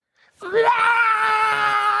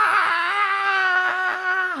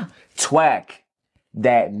TWACK,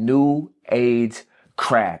 that new age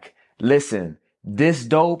crack. Listen, this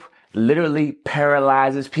dope literally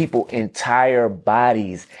paralyzes people's entire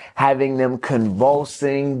bodies, having them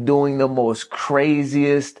convulsing, doing the most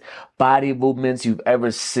craziest body movements you've ever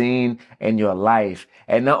seen in your life.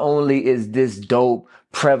 And not only is this dope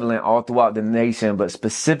prevalent all throughout the nation, but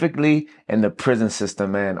specifically in the prison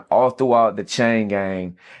system, man, all throughout the chain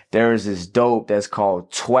gang, there is this dope that's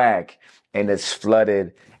called TWACK, and it's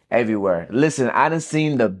flooded everywhere. Listen, I done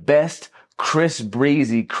seen the best Chris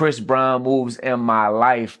Brown moves in my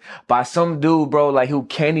life by some dude, bro, like who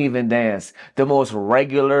can't even dance. The most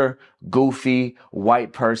regular, goofy,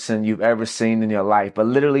 white person you've ever seen in your life. But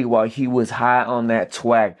literally while he was high on that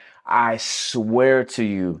TWACK, I swear to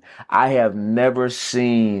you, I have never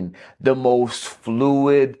seen the most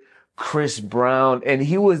fluid Chris Brown. And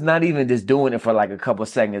he was not even just doing it for like a couple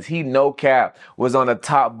seconds. He, no cap, was on the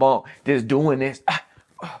top bunk just doing this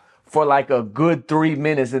for like a good 3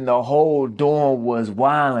 minutes, and the whole dorm was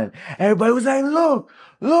wilding. Everybody was like, look.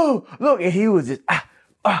 And he was just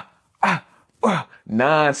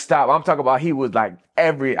non-stop. I'm talking about he was like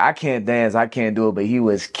I can't dance, I can't do it, but he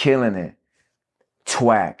was killing it.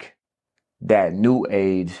 TWACK, that new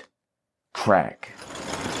age crack.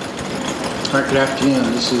 All right, good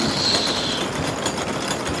afternoon. This is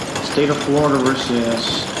State of Florida versus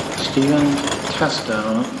Stephen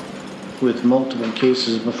Testone, with multiple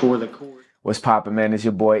cases before the court. What's poppin', man? It's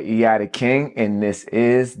your boy Eada King, and this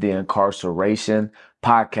is the Incarceration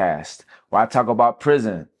Podcast, where I talk about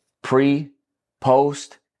prison, pre,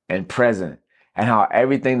 post, and present, and how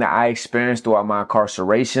everything that I experienced throughout my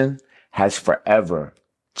incarceration has forever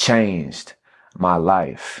changed my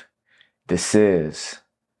life. This is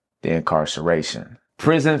the Incarceration.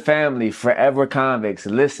 Prison family, forever convicts,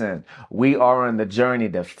 listen, we are on the journey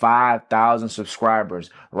to 5,000 subscribers.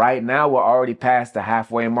 Right now, we're already past the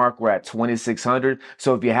halfway mark. We're at 2,600.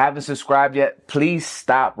 So if you haven't subscribed yet, please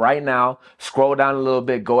stop right now. Scroll down a little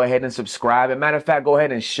bit. Go ahead and subscribe. As a matter of fact, go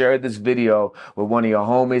ahead and share this video with one of your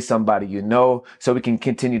homies, somebody you know, so we can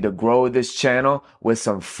continue to grow this channel with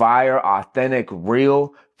some fire, authentic,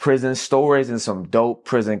 real prison stories and some dope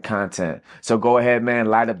prison content. So go ahead, man,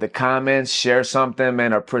 light up the comments, share something,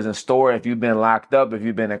 man, a prison story. If you've been locked up, if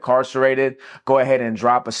you've been incarcerated, go ahead and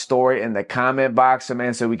drop a story in the comment box,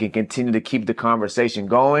 man, so we can continue to keep the conversation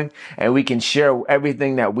going and we can share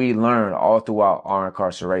everything that we learned all throughout our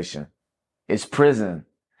incarceration. It's prison.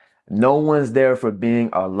 No one's there for being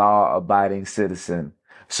a law-abiding citizen.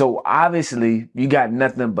 So obviously, you got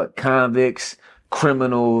nothing but convicts,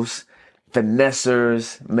 criminals,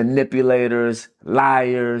 finessers, manipulators,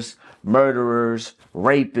 liars, murderers,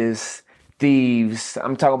 rapists, thieves.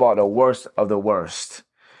 I'm talking about the worst of the worst.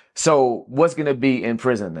 So what's going to be in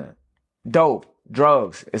prison then? Dope,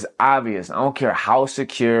 drugs. It's obvious. I don't care how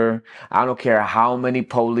secure. I don't care how many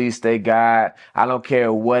police they got. I don't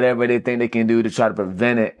care whatever they think they can do to try to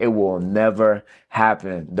prevent it. It will never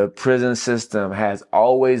happen. The prison system has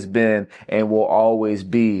always been and will always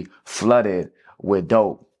be flooded with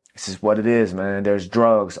dope. This is what it is, man. There's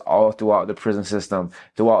drugs all throughout the prison system,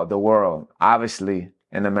 throughout the world, obviously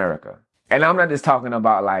in America. And I'm not just talking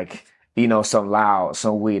about like, some loud,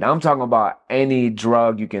 some weed. I'm talking about any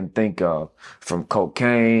drug you can think of, from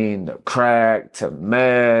cocaine to crack to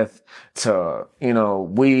meth to,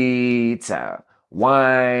 weed to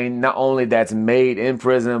wine. Not only that's made in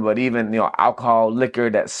prison, but even, alcohol, liquor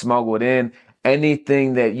that's smuggled in.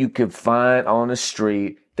 Anything that you could find on the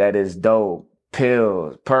street that is dope.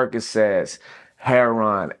 Pills, Percocets,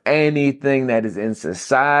 heroin, anything that is in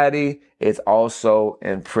society is also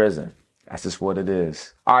in prison. That's just what it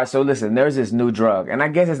is. All right, so listen, there's this new drug, and I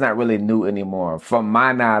guess it's not really new anymore. From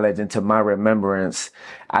my knowledge and to my remembrance,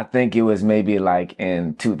 I think it was maybe like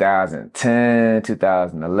in 2010,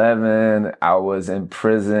 2011, I was in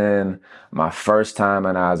prison my first time,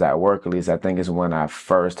 and I was at work, at least I think is when I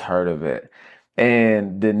first heard of it.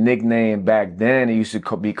 And the nickname back then, it used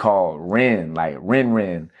to be called Ren, like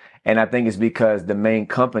Ren. And I think it's because the main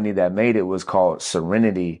company that made it was called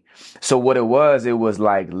Serenity. So what it was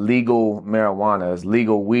like legal marijuana. It was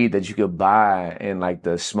legal weed that you could buy in like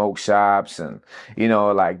the smoke shops and,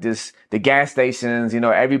 like just the gas stations,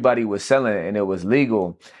 everybody was selling it and it was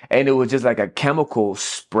legal. And it was just like a chemical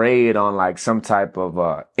sprayed on like some type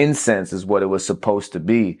of incense is what it was supposed to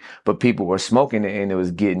be. But people were smoking it and it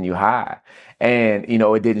was getting you high. And,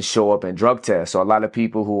 it didn't show up in drug tests. So a lot of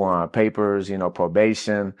people who are on papers,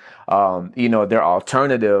 probation, their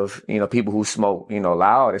alternative, people who smoke,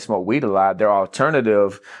 loud, they smoke weed a lot. Their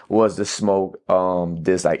alternative was to smoke,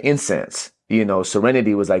 this like incense,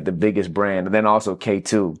 Serenity was like the biggest brand, and then also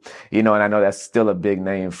K2, and I know that's still a big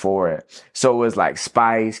name for it. So it was like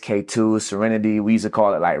Spice, K2, Serenity. We used to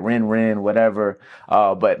call it like Rin Rin, whatever.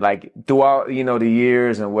 But like throughout, the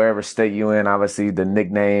years and wherever state you in, obviously the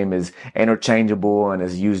nickname is interchangeable and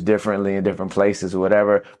is used differently in different places or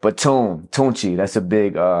whatever. But Tunchi, that's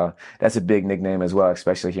a big nickname as well,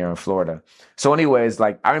 especially here in Florida. So anyways,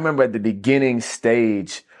 like I remember at the beginning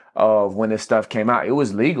stage of when this stuff came out, it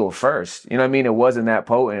was legal first. You know what I mean? It wasn't that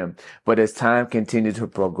potent. But as time continued to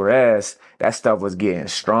progress, that stuff was getting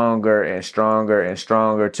stronger and stronger and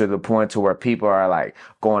stronger to the point to where people are like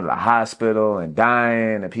going to the hospital and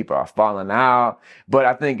dying and people are falling out. But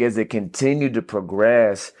I think as it continued to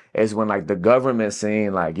progress is when like the government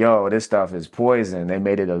seen like, yo, this stuff is poison. They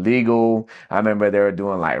made it illegal. I remember they were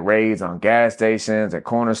doing like raids on gas stations and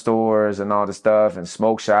corner stores and all this stuff and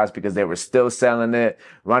smoke shops because they were still selling it,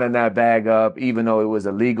 running that bag up, even though it was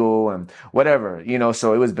illegal and whatever,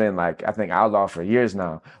 so it was been like, I think outlawed for years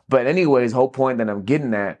now. But anyways, whole point that I'm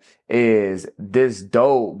getting at is this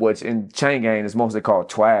dope, which in chain gang is mostly called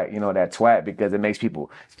TWACK, that TWACK because it makes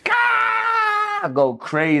people go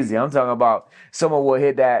crazy. I'm talking about someone will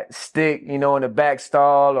hit that stick, in the back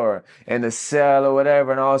stall or in the cell or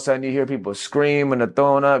whatever, and all of a sudden you hear people screaming or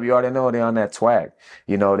throwing up. You already know they on that TWACK,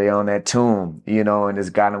 they on that tune, and it's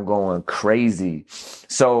got them going crazy.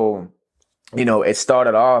 So, it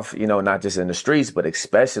started off, not just in the streets, but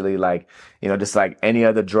especially like, just like any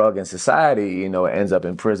other drug in society, it ends up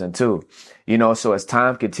in prison too. So as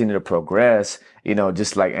time continued to progress,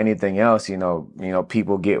 just like anything else,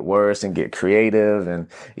 people get worse and get creative and,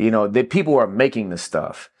 the people are making the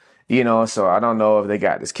stuff, so I don't know if they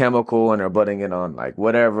got this chemical and they're putting it on like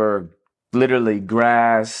whatever, literally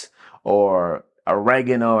grass or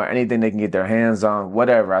oregano or anything they can get their hands on,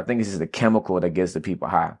 whatever. I think it's just the chemical that gets the people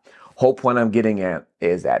high. Whole point I'm getting at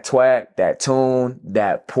is that TWACK, that tune,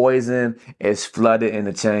 that poison is flooded in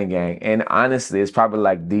the chain gang. And honestly, it's probably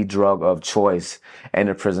like the drug of choice in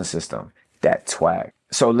the prison system, that TWACK.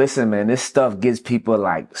 So listen, man, this stuff gets people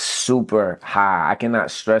like super high. I cannot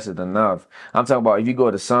stress it enough. I'm talking about if you go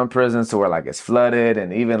to some prisons to where like it's flooded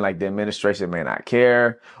and even like the administration may not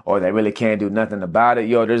care or they really can't do nothing about it.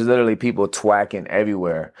 Yo, there's literally people twacking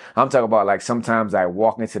everywhere. I'm talking about like sometimes I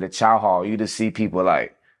walk into the chow hall, you just see people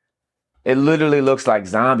like, it literally looks like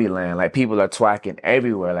zombie land. Like people are twacking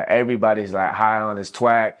everywhere. Like everybody's like high on this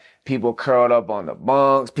twack. People curled up on the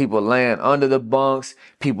bunks. People laying under the bunks.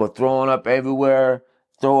 People throwing up everywhere.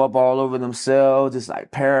 Throw up all over themselves. Just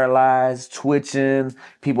like paralyzed, twitching.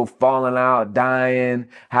 People falling out, dying.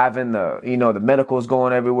 Having the medicals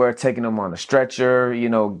going everywhere. Taking them on a stretcher.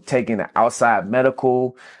 Taking the outside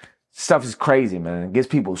medical. Stuff is crazy, man. It gets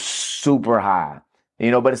people super high.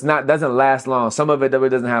 But doesn't last long. Some of it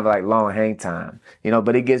doesn't have like long hang time,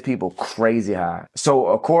 but it gets people crazy high. So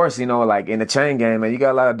of course, like in the chain game, man, you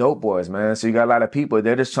got a lot of dope boys, man. So you got a lot of people,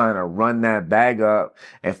 they're just trying to run that bag up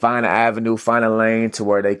and find an avenue, find a lane to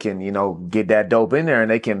where they can, get that dope in there and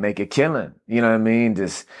they can make a killing. You know what I mean?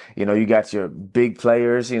 Just, you got your big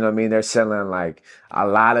players, they're selling like a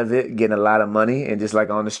lot of it, getting a lot of money. And just like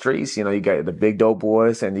on the streets, you got the big dope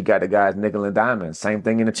boys and you got the guys nickel and diamond. Same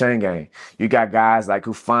thing in the chain gang. You got guys like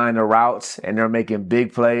who find the routes and they're making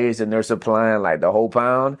big plays and they're supplying like the whole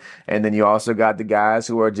pound. And then you also got the guys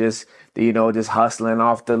who are just hustling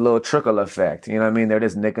off the little trickle effect. They're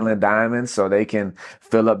just nickel and diamond so they can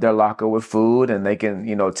fill up their locker with food and they can,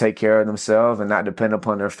 take care of themselves and not depend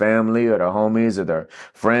upon their family or their homies or their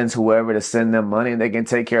friends, whoever, to send them money, and they can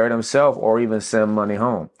take care of themselves or even send money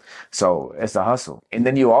home. So it's a hustle. And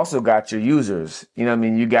then you also got your users.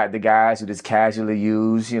 You got the guys who just casually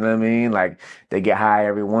use, like they get high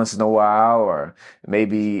every once in a while or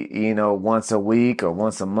maybe, once a week or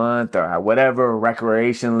once a month or whatever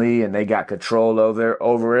recreationally, and they got control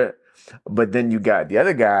over it. But then you got the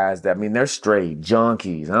other guys that, they're straight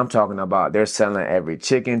junkies. I'm talking about they're selling every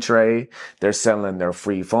chicken tray. They're selling their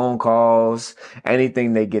free phone calls.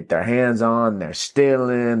 Anything they get their hands on, they're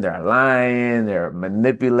stealing, they're lying, they're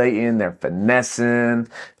manipulating, they're finessing,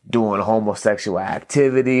 doing homosexual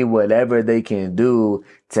activity, whatever they can do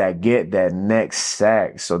to get that next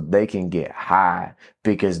sack so they can get high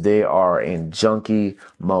because they are in junkie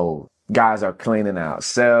mode. Guys are cleaning out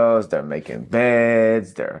cells, they're making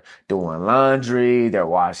beds, they're doing laundry, they're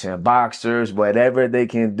washing boxers, whatever they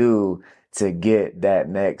can do to get that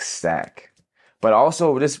next sack. But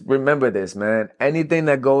also just remember this, man. Anything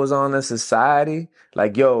that goes on in society,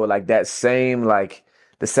 like that same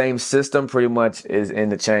the same system pretty much is in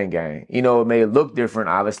the chain gang. You know, it may look different,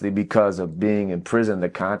 obviously, because of being in prison. The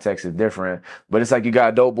context is different, but it's like you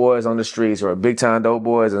got dope boys on the streets, or big time dope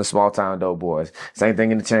boys and small time dope boys. Same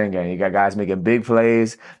thing in the chain gang. You got guys making big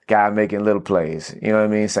plays, guys making little plays. You know what I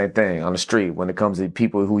mean? Same thing on the street when it comes to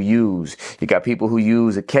people who use. You got people who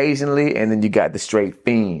use occasionally, and then you got the straight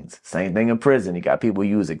fiends. Same thing in prison. You got people who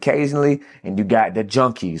use occasionally, and you got the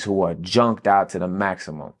junkies who are junked out to the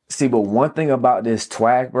maximum. See, but one thing about this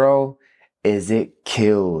TWACK, bro, is it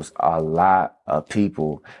kills a lot of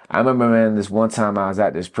people. I remember, man, this one time I was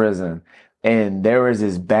at this prison, and there was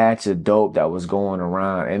this batch of dope that was going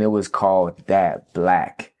around, and it was called that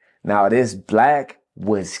black. Now, this black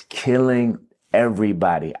was killing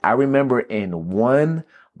everybody. I remember in 1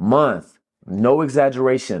 month, no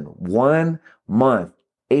exaggeration, 1 month,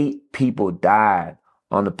 8 people died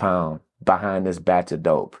on the pound behind this batch of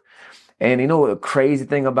dope. And you know what the crazy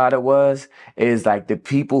thing about it was? Is like the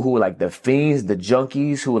people who like the fiends, the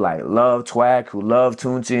junkies who like love TWACK, who love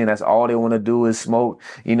Tunchi, and that's all they want to do is smoke,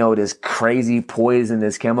 you know, this crazy poison,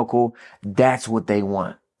 this chemical. That's what they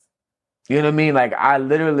want. You know what I mean? Like I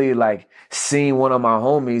literally like seen one of my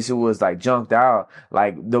homies who was like junked out.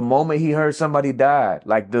 Like the moment he heard somebody died,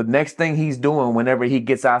 like the next thing he's doing whenever he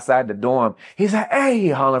gets outside the dorm, he's like, hey,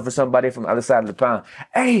 hollering for somebody from the other side of the pound.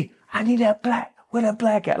 Hey, I need that black. Where that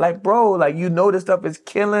black at? Like, bro, like, you know, this stuff is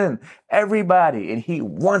killing everybody. And he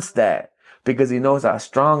wants that because he knows how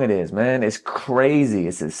strong it is, man. It's crazy.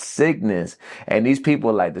 It's a sickness. And these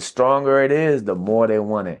people, like, the stronger it is, the more they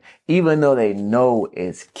want it, even though they know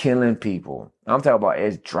it's killing people. I'm talking about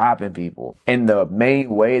it's dropping people. And the main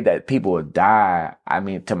way that people die, I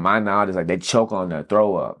mean, to my knowledge, is like they choke on their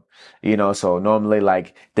throw up. You know, so normally,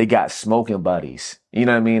 like, they got smoking buddies. You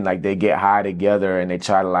know what I mean? Like, they get high together and they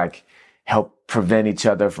try to, like, help prevent each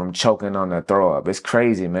other from choking on their throw up. It's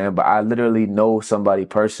crazy, man. But I literally know somebody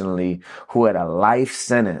personally who had a life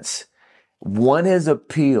sentence, won his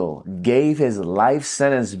appeal, gave his life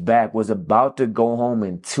sentence back, was about to go home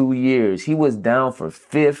in 2 years. He was down for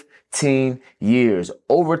 15 years,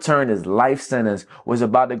 overturned his life sentence, was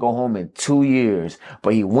about to go home in 2 years.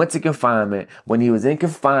 But he went to confinement. When he was in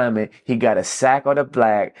confinement, he got a sack of the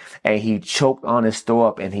black and he choked on his throw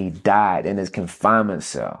up and he died in his confinement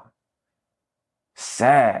cell.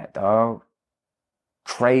 Sad, dog.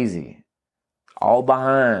 Crazy. All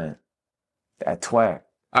behind that TWACK.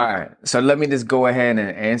 All right. So let me just go ahead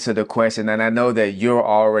and answer the question. And I know that you're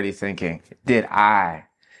already thinking, did I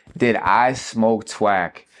smoke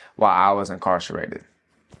TWACK while I was incarcerated?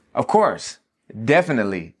 Of course.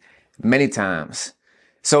 Definitely. Many times.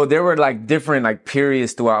 So there were like different like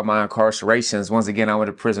periods throughout my incarcerations. Once again, I went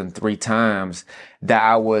to prison 3 times that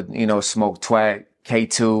I would, you know, smoke TWACK,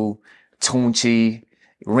 K2, Tunchi,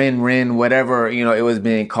 Rin, whatever, you know, it was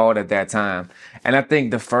being called at that time. And I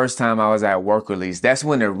think the first time I was at work release, that's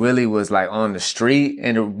when it really was like on the street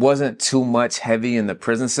and it wasn't too much heavy in the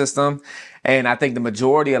prison system. And I think the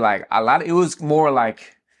majority of like it was more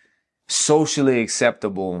like socially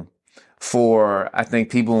acceptable for, I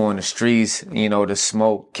think, people on the streets, you know, to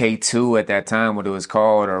smoke K2 at that time, what it was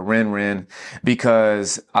called, or Rin,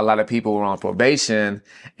 because a lot of people were on probation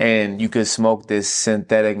and you could smoke this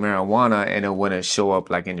synthetic marijuana and it wouldn't show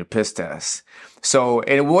up like in your piss test. So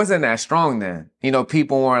it wasn't that strong then. You know,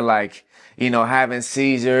 people weren't like, you know, having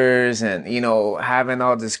seizures and, you know, having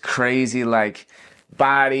all this crazy like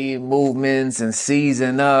body movements and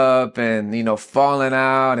seizing up and, you know, falling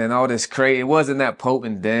out and all this crazy. It wasn't that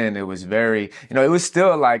potent then. It was very, you know, it was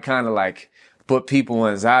still like kind of like put people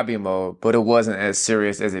in zombie mode, but it wasn't as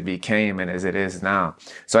serious as it became and as it is now.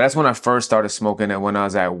 So that's when I first started smoking it, when I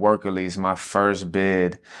was at work release, my first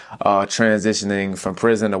bid, transitioning from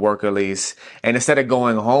prison to work release. And instead of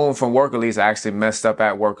going home from work release, I actually messed up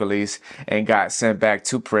at work release and got sent back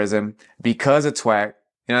to prison because of TWACK.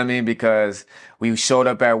 You know what I mean? Because we showed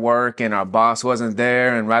up at work and our boss wasn't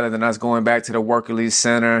there. And rather than us going back to the work release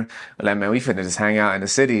center, we're like, man, we finna just hang out in the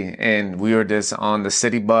city. And we were just on the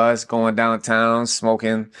city bus going downtown,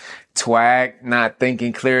 smoking TWACK, not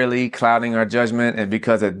thinking clearly, clouding our judgment. And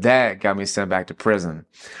because of that, got me sent back to prison.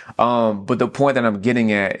 But the point that I'm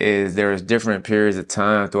getting at is there's different periods of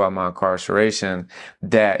time throughout my incarceration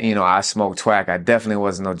that, you know, I smoked TWACK. I definitely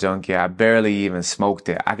wasn't no junkie. I barely even smoked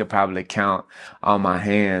it. I could probably count on my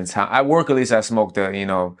hands. At work, at least I smoked it, you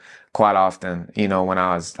know, quite often, you know, when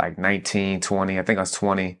I was like 19, 20, I think I was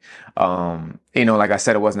 20. Like I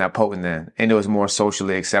said, it wasn't that potent then, and it was more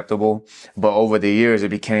socially acceptable. But over the years, it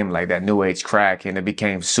became like that new age crack, and it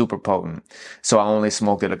became super potent. So I only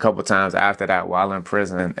smoked it a couple times after that while in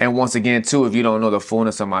prison. And once again, too, if you don't know the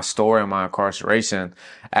fullness of my story and my incarceration,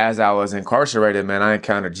 as I was incarcerated, man, I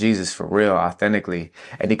encountered Jesus for real, authentically,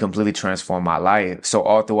 and he completely transformed my life. So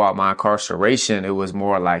all throughout my incarceration, it was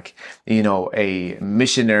more like, a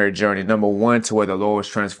missionary journey. Number one, to where the Lord was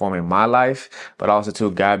transforming my life, but also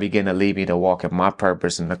to God began to lead me to walk in my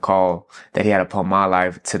purpose and the call that he had upon my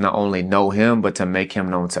life to not only know him, but to make him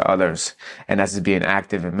known to others. And that's just being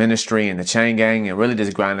active in ministry and the chain gang and really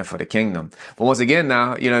just grinding for the kingdom. But once again,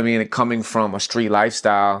 now, coming from a street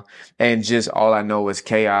lifestyle and just all I know is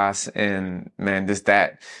chaos and man, just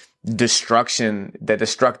that destruction, that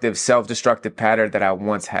destructive, self-destructive pattern that I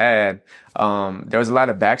once had. There was a lot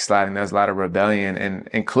of backsliding. There was a lot of rebellion, and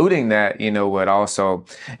including that, would also,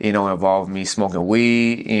 involve me smoking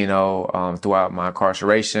weed, throughout my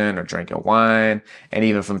incarceration, or drinking wine, and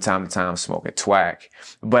even from time to time smoking TWACK.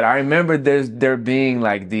 But I remember there being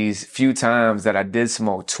like these few times that I did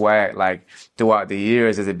smoke TWACK, like throughout the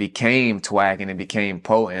years as it became TWACK and it became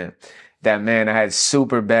potent. That man, I had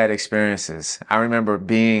super bad experiences. I remember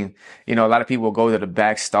being, a lot of people go to the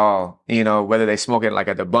back stall, whether they smoke it like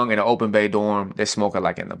at the bunk in an open bay dorm, they smoke it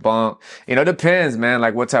like in the bunk. It depends, man,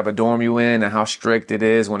 like what type of dorm you in and how strict it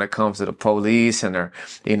is when it comes to the police and their,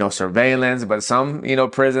 surveillance. But some,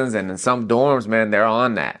 prisons and in some dorms, man, they're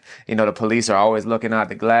on that. The police are always looking out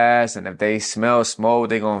the glass, and if they smell smoke,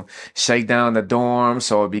 they're going to shake down the dorm.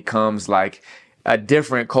 So it becomes like a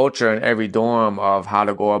different culture in every dorm of how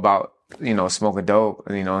to go about smoking dope,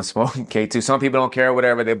 and smoking K2. Some people don't care,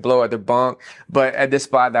 whatever, they blow at the bunk. But at this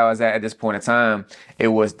spot that I was at this point in time, it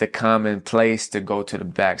was the common place to go to the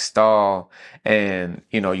back stall and,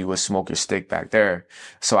 you would smoke your stick back there.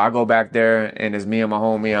 So I go back there and it's me and my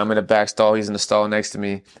homie. I'm in the back stall. He's in the stall next to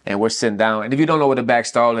me and we're sitting down. And if you don't know what the back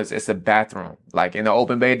stall is, it's a bathroom. Like in the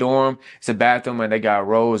open bay dorm, it's a bathroom and they got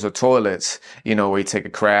rows of toilets, where you take a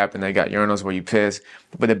crap, and they got urinals where you piss.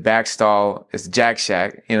 But the back stall is Jack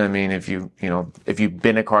Shack. You know what I mean? If you've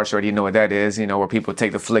been incarcerated, you know what that is, where people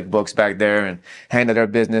take the flick books back there and handle their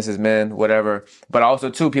business as men, whatever. But also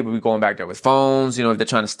too, people be going back there with phones, if they're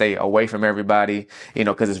trying to stay away from everybody,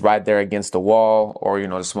 cause it's right there against the wall, or,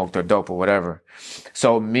 to smoke their dope or whatever.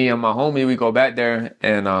 So me and my homie, we go back there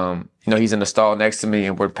and, he's in the stall next to me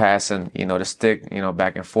and we're passing, the stick,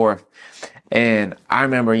 back and forth. And I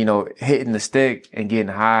remember, hitting the stick and getting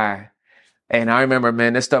high. And I remember,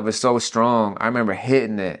 man, this stuff is so strong. I remember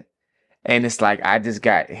hitting it. And it's like, I just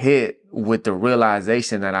got hit with the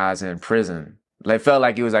realization that I was in prison. Like, felt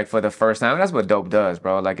like it was like for the first time. That's what dope does,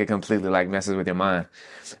 bro. Like, it completely like messes with your mind.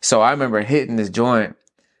 So I remember hitting this joint,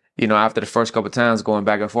 after the first couple of times going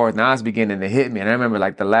back and forth. Now it's beginning to hit me. And I remember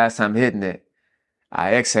like the last time hitting it,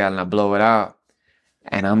 I exhale and I blow it out.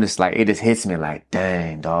 And I'm just like, it just hits me like,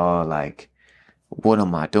 dang, dog, like, what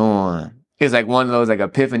am I doing? It's like one of those like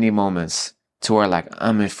epiphany moments to where like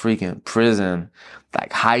I'm in freaking prison,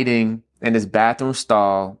 like hiding in this bathroom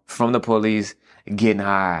stall from the police, getting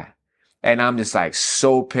high. And I'm just like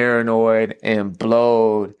so paranoid and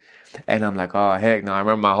blowed. And I'm like, oh heck no. I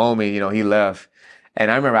remember my homie, he left. And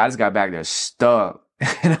I remember I just got back there stuck.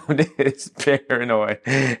 And I'm just paranoid.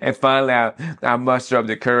 And finally I muster up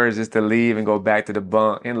the courage just to leave and go back to the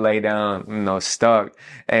bunk and lay down, stuck.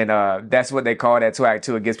 And that's what they call that TWACK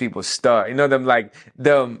too. It gets people stuck.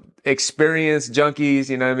 Them experienced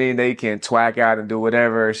junkies, they can TWACK out and do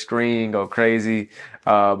whatever, scream, go crazy.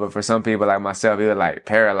 But for some people like myself, it would like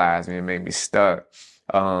paralyze me and make me stuck.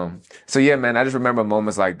 So yeah, man, I just remember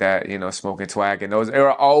moments like that, smoking TWACK, and they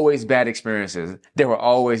were always bad experiences. They were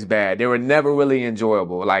always bad. They were never really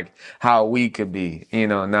enjoyable, like how we could be,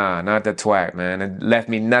 not the TWACK, man. It left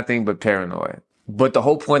me nothing but paranoid. But the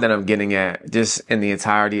whole point that I'm getting at, just in the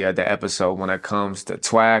entirety of the episode, when it comes to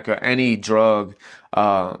TWACK or any drug,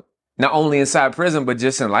 not only inside prison, but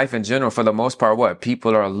just in life in general, for the most part,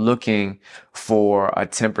 people are looking for a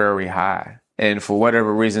temporary high. And for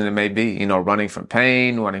whatever reason it may be, running from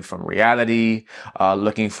pain, running from reality,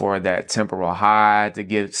 looking for that temporal high to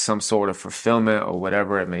get some sort of fulfillment or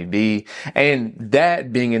whatever it may be. And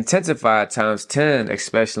that being intensified times 10,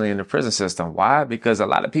 especially in the prison system. Why? Because a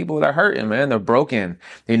lot of people are hurting, man. They're broken.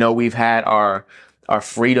 We've had our our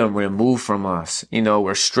freedom removed from us. You know,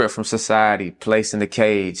 we're stripped from society, placed in the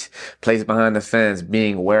cage, placed behind the fence,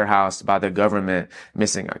 being warehoused by the government,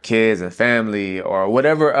 missing our kids and family, or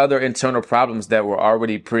whatever other internal problems that were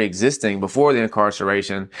already pre-existing before the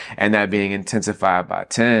incarceration, and that being intensified by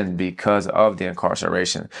 10 because of the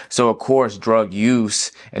incarceration. So of course, drug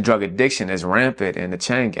use and drug addiction is rampant in the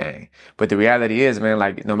chain gang. But the reality is, man,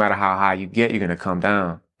 like no matter how high you get, you're going to come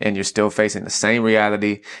down. And you're still facing the same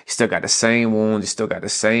reality. You still got the same wounds. You still got the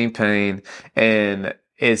same pain. And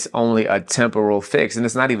it's only a temporal fix. And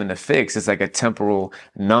it's not even a fix. It's like a temporal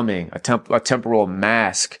numbing, a temporal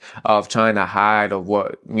mask of trying to hide of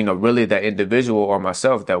what, you know, really that individual or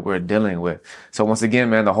myself that we're dealing with. So once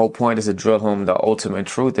again, man, the whole point is to drill home the ultimate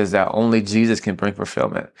truth is that only Jesus can bring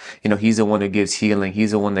fulfillment. You know, he's the one that gives healing.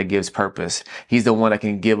 He's the one that gives purpose. He's the one that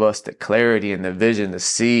can give us the clarity and the vision to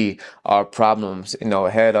see our problems, you know,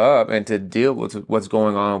 head up and to deal with what's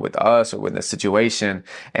going on with us or with the situation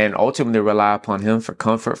and ultimately rely upon him for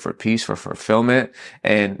comfort, for peace, for fulfillment,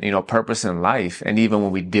 and, you know, purpose in life. And even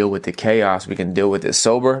when we deal with the chaos, we can deal with it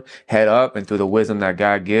sober, head up, and through the wisdom that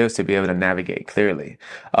God gives to be able to navigate clearly.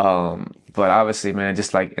 But obviously, man,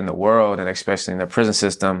 just like in the world and especially in the prison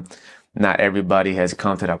system, not everybody has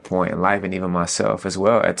come to that point in life, and even myself as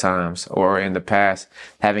well at times, or in the past,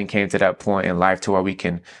 having came to that point in life to where we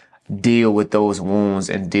can deal with those wounds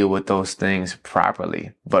and deal with those things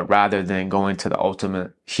properly. But rather than going to the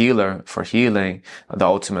ultimate healer for healing, the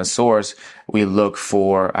ultimate source, we look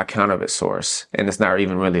for a counterfeit source. And it's not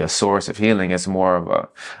even really a source of healing. It's more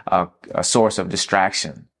of a source of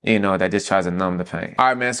distraction, you know, that just tries to numb the pain. All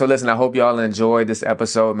right, man. So listen, I hope y'all enjoyed this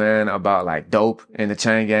episode, man, about like dope in the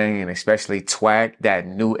chain gang and especially TWACK, that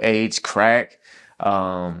new age crack.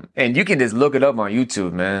 And you can just look it up on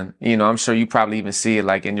YouTube, man. You know, I'm sure you probably even see it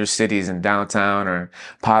like in your cities and downtown or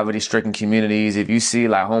poverty stricken communities. If you see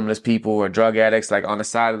like homeless people or drug addicts like on the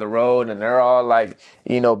side of the road and they're all like,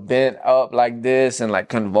 you know, bent up like this and like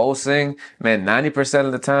convulsing, man, 90%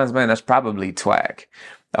 of the times, man, that's probably TWACK.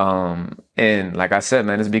 And like I said,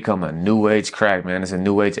 man, it's become a new age crack, man. It's a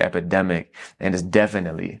new age epidemic, and it's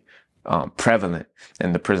definitely prevalent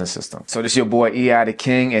in the prison system. So this is your boy E.I. the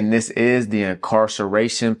King, and this is the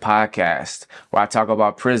Incarceration Podcast, where I talk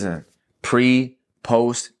about prison, pre,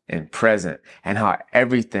 post, and present, and how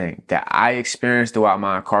everything that I experienced throughout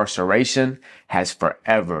my incarceration has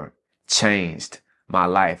forever changed my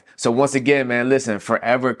life. So once again, man, listen,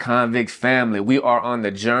 Forever Convict family, we are on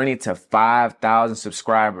the journey to 5,000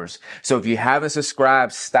 subscribers. So if you haven't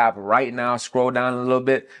subscribed, stop right now, scroll down a little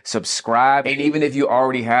bit, subscribe. And even if you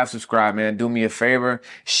already have subscribed, man, do me a favor,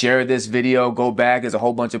 share this video, go back. There's a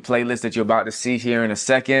whole bunch of playlists that you're about to see here in a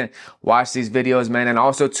second. Watch these videos, man. And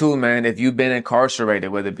also too, man, if you've been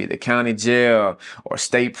incarcerated, whether it be the county jail or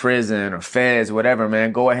state prison or feds, whatever,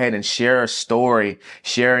 man, go ahead and share a story,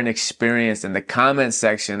 share an experience in the comment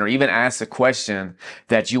section, or even ask a question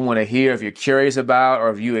that you want to hear if you're curious about,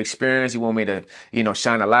 or if you experience, you want me to, you know,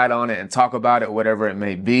 shine a light on it and talk about it, whatever it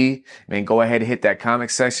may be. I mean, go ahead and hit that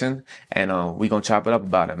comment section and we gonna chop it up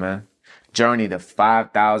about it, man. Journey to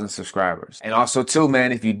 5,000 subscribers. And also too,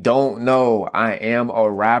 man, if you don't know, I am a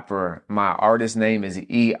rapper. My artist name is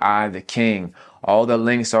E.I. the King. All the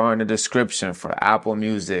links are in the description for Apple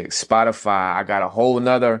Music, Spotify. I got a whole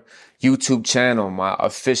nother YouTube channel, my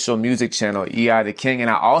official music channel, E.I. the King. And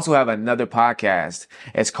I also have another podcast.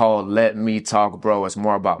 It's called Let Me Talk, Bro. It's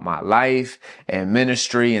more about my life and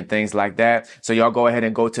ministry and things like that. So y'all go ahead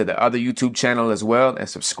and go to the other YouTube channel as well and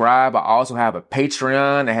subscribe. I also have a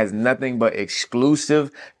Patreon that has nothing but exclusive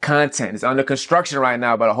content. It's under construction right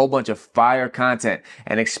now, but a whole bunch of fire content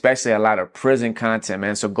and especially a lot of prison content,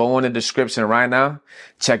 man. So go in the description right now,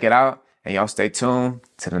 check it out, and y'all stay tuned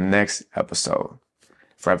to the next episode.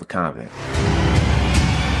 Forever Convict.